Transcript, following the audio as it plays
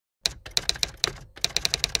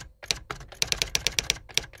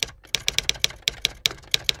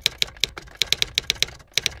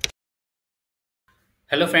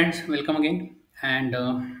Hello friends, welcome again. And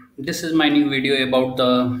this is my new video about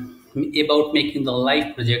making the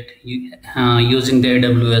live project using the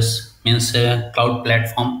AWS means cloud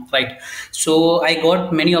platform, right? So I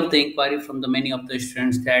got many of the inquiry from the many of the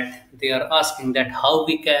students that they are asking that how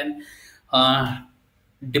we can uh,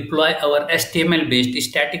 deploy our HTML based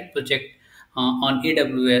static project on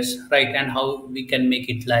AWS, right? And how we can make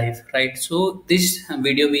it live, right? So this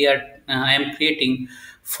video I am creating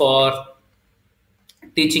for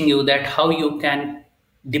teaching you that how you can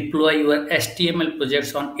deploy your HTML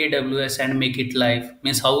projects on AWS and make it live.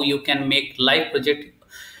 Means how you can make live project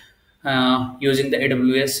using the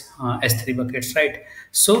AWS S3 buckets, right?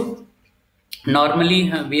 So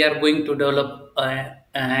normally we are going to develop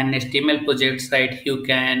an HTML projects, right? You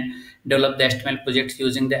can develop the HTML projects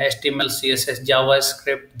using the HTML, CSS,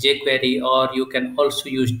 JavaScript, jQuery, or you can also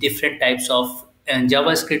use different types of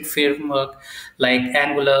JavaScript framework like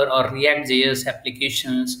Angular or React JS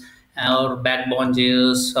applications or Backbone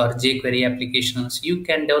JS or jQuery applications. You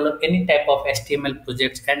can develop any type of HTML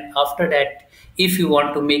projects, and after that, if you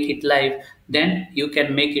want to make it live, then you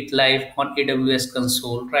can make it live on AWS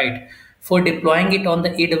console, right? For deploying it on the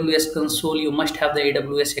AWS console, you must have the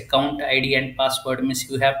AWS account ID and password. Means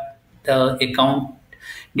you have the account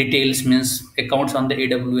details, means accounts on the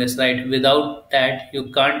AWS, right? Without that,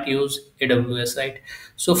 you can't use AWS, right?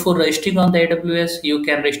 So for registering on the AWS, you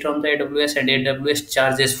can register on the AWS, and AWS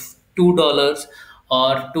charges $2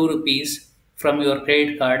 or 2 rupees from your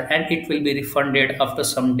credit card, and it will be refunded after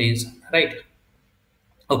some days, right?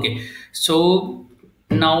 Okay, so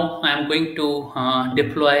now I'm going to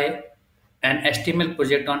deploy an HTML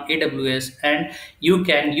project on AWS, and you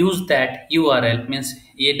can use that URL. Means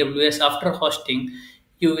AWS, after hosting,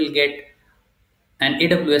 you will get an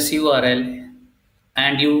AWS URL,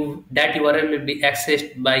 and you that URL will be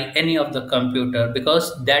accessed by any of the computer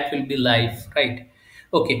because that will be live, right?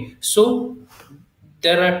 Okay, so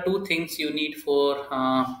there are two things you need for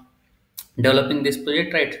developing this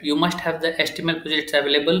project, right? You must have the HTML projects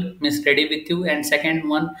available, means ready with you, and second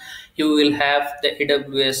one, you will have the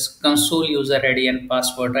AWS console user ID and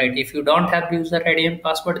password, right? If you don't have user ID and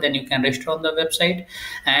password, then you can register on the website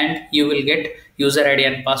and you will get user ID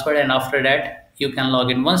and password, and after that you can log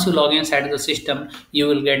in. Once you log inside the system, you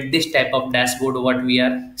will get this type of dashboard what we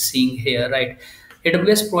are seeing here, right?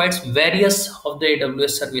 AWS provides various of the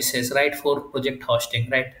AWS services, right, for project hosting,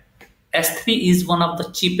 right? S3 is one of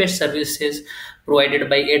the cheapest services provided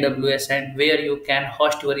by AWS, and where you can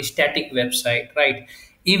host your static website, right?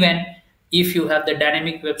 Even if you have the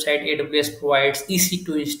dynamic website, AWS provides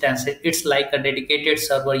EC2 instances. It's like a dedicated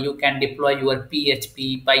server. You can deploy your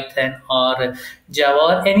PHP, Python, or Java,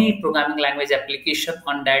 or any programming language application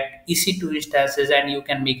on that EC2 instances, and you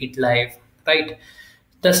can make it live, right?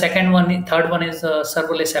 The third one is a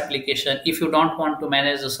serverless application. If you don't want to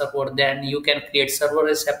manage the server, then you can create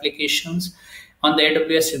serverless applications on the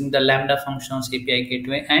AWS using the Lambda functions API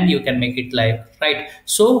gateway, and you can make it live, right?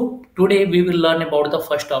 So today we will learn about the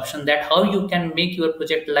first option, that how you can make your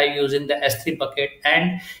project live using the S3 bucket,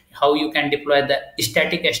 and how you can deploy the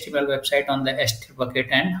static HTML website on the S3 bucket,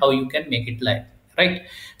 and how you can make it live, right?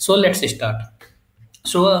 So let's start.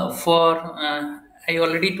 So for I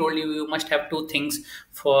already told you, you must have two things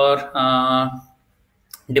for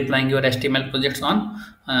deploying your HTML projects on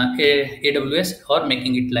AWS or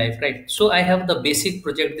making it live, right? So I have the basic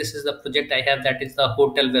project. This is the project I have, that is the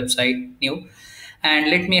hotel website new.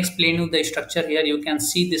 And let me explain you the structure here. You can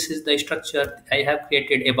see this is the structure I have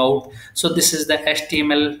created about. So this is the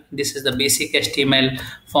HTML. This is the basic HTML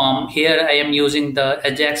form. Here I am using the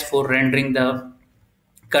Ajax for rendering the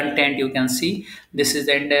content. You can see this is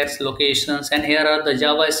the index, locations, and here are the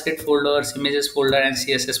JavaScript folders, images folder, and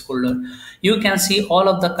CSS folder. You can see all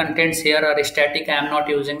of the contents here are static. I am not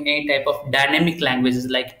using any type of dynamic languages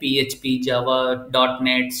like PHP, Java,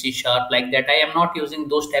 .NET, C Sharp, like that. I am not using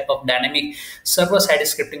those type of dynamic server-side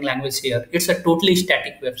scripting language here. It's a totally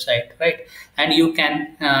static website, right? And you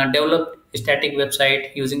can develop a static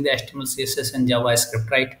website using the HTML, CSS, and JavaScript,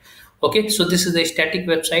 right? Okay, so this is a static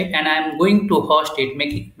website, and I am going to host it.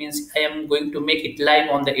 Make it means I am going to make it live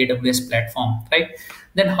on the AWS platform, right?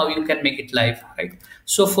 Then how you can make it live, right?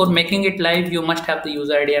 So for making it live, you must have the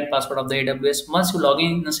user ID and password of the AWS. Once you log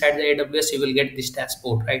in inside the AWS, you will get this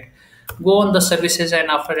dashboard, right? Go on the services, and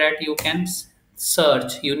after that you can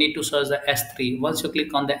search. You need to search the S3. Once you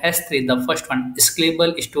click on the S3, the first one,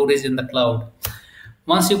 scalable storage in the cloud.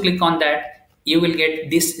 Once you click on that, you will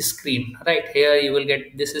get this screen, right? Here you will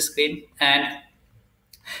get this screen, and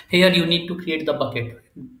here you need to create the bucket.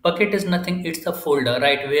 Bucket is nothing, it's the folder,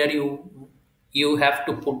 right, where you have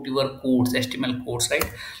to put your codes, HTML codes, right?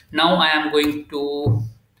 Now I am going to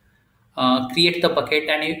create the bucket,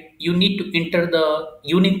 and you need to enter the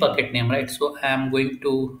unique bucket name, right? So I am going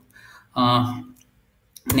to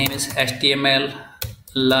name is HTML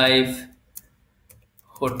live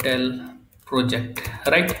hotel project,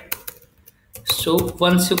 right? So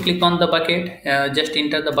once you click on the bucket, just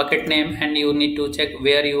enter the bucket name, and you need to check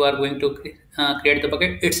where you are going to create the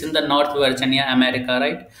bucket. It's in the North Virginia, America,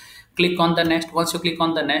 right? Click on the next. Once you click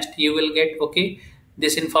on the next, you will get okay.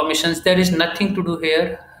 This informations, there is nothing to do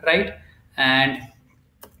here, right? And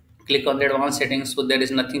click on the advanced settings. So there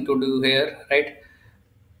is nothing to do here, right?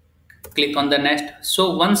 Click on the next.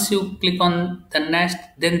 So once you click on the next,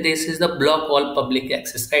 then this is the block all public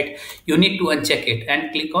access, right? You need to uncheck it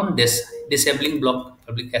and click on this disabling block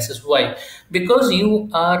public access. Why? Because you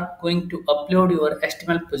are going to upload your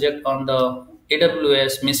HTML project on the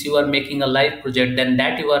AWS, means you are making a live project, then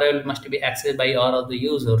that URL must be accessed by all of the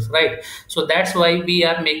users, right? So that's why we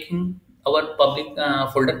are making our public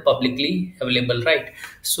folder publicly available, right?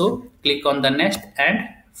 So click on the next and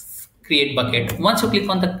create bucket. Once you click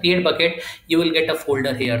on the create bucket, you will get a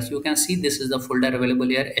folder here. So you can see this is the folder available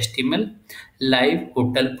here, HTML live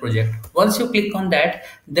hotel project. Once you click on that,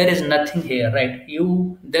 there is nothing here, right?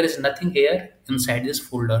 There is nothing here inside this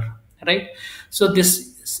folder, right? So this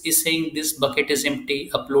is saying this bucket is empty,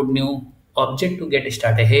 upload new object to get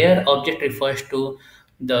started. Here object refers to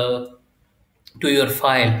the your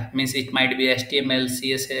file, means it might be HTML,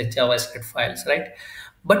 CSS, JavaScript files, right?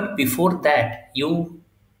 But before that, you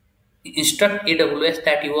instruct AWS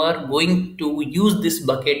that you are going to use this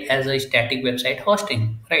bucket as a static website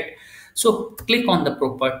hosting, right? So click on the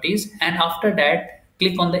properties, and after that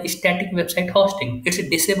click on the static website hosting. It's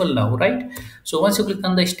disabled now, right? So once you click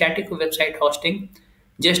on the static website hosting,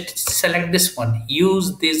 just select this one,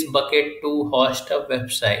 use this bucket to host a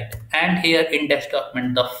website. And here index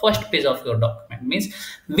document, the first page of your document, means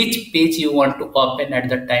which page you want to open at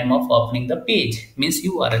the time of opening the page, means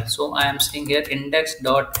URL. So I am saying here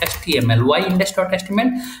index.html. Why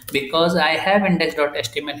index.html? Because I have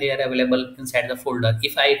index.html here available inside the folder.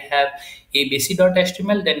 If I have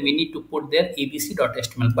abc.html, then we need to put there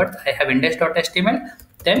abc.html, but I have index.html,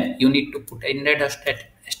 then you need to put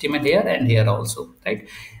index.html here and here also, right?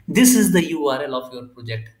 This is the URL of your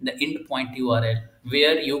project, the endpoint URL,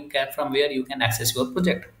 where you can, from where you can access your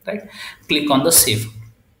project, right? Click on the save.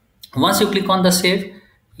 Once you click on the save,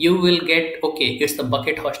 you will get okay, it's the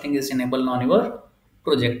bucket hosting is enabled on your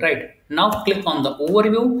project, right? Now click on the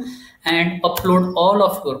overview and upload all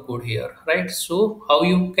of your code here, right? So how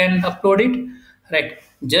you can upload it, right?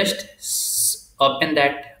 Just open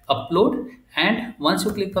that upload, and once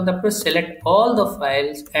you click on the press, select all the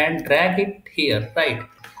files and drag it here, right?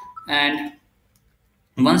 And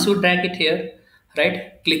once you drag it here,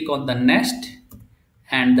 right, click on the next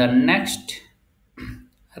and the next,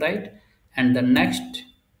 right, and the next,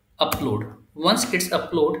 upload. Once it's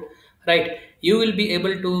upload, right, you will be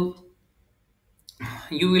able to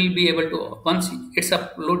once it's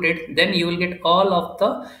uploaded, then you will get all of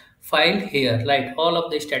the file here, right? All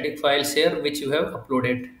of the static files here which you have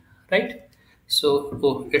uploaded, right? So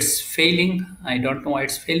oh, it's failing. I don't know why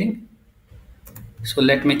it's failing. So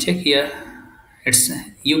let me check here. It's,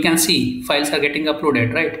 you can see files are getting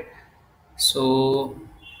uploaded, right? So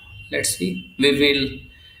let's see, we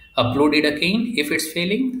will upload it again if it's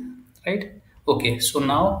failing, right? Okay, so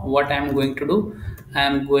now what I'm going to do,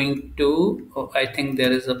 I'm going to I think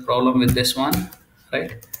there is a problem with this one,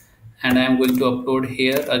 right? And I'm going to upload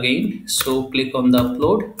here again. So click on the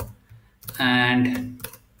upload and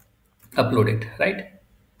upload it, right?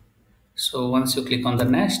 So once you click on the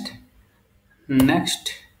next,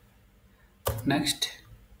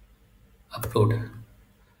 upload,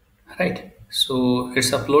 right? So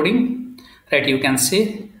it's uploading, right? You can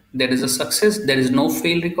see there is a success, there is no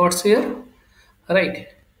fail records here, right?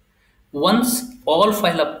 Once all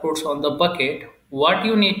file uploads on the bucket, what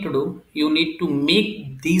you need to do, you need to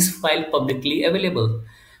make these file publicly available.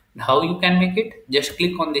 How you can make it? Just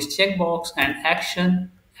click on this checkbox and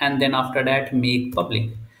action, and then after that make public.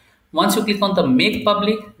 Once you click on the make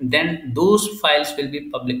public, then those files will be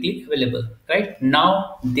publicly available, right?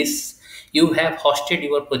 Now this, you have hosted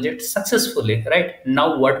your project successfully, right?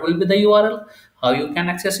 Now what will be the URL, how you can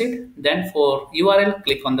access it? Then for URL,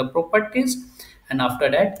 click on the properties, and after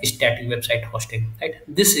that static website hosting, right?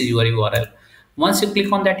 This is your URL. Once you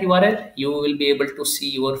click on that URL, you will be able to see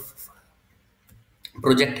your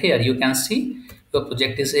project here. You can see your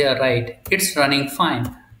project is here, right? It's running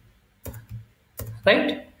fine,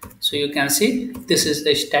 right? So you can see this is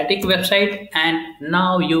the static website, and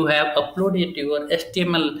now you have uploaded your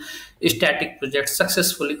HTML static project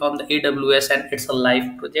successfully on the AWS, and it's a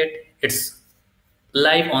live project. It's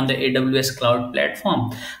live on the AWS cloud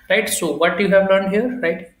platform, right? So what you have learned here,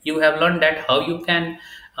 right? You have learned that how you can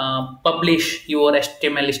publish your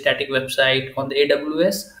HTML static website on the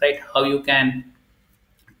AWS, right? How you can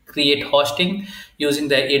create hosting using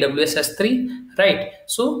the AWS S3, right?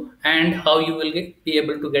 So, and how you will be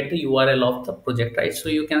able to get the URL of the project, right? So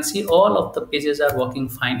you can see all of the pages are working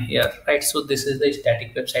fine here, right? So this is the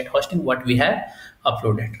static website hosting what we have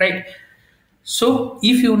uploaded, right? So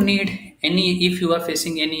if you need any, if you are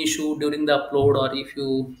facing any issue during the upload, or if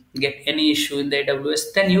you get any issue in the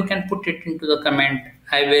AWS, then you can put it into the comment.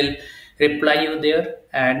 I will reply you there,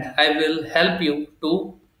 and I will help you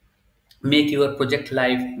to make your project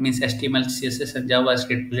live, means HTML, CSS, and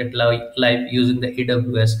JavaScript project live using the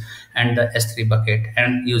AWS and the S3 bucket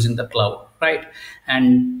and using the cloud, right?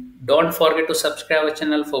 And don't forget to subscribe our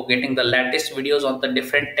channel for getting the latest videos on the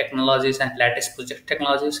different technologies and latest project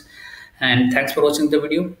technologies. And thanks for watching the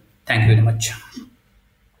video. Thank you very much.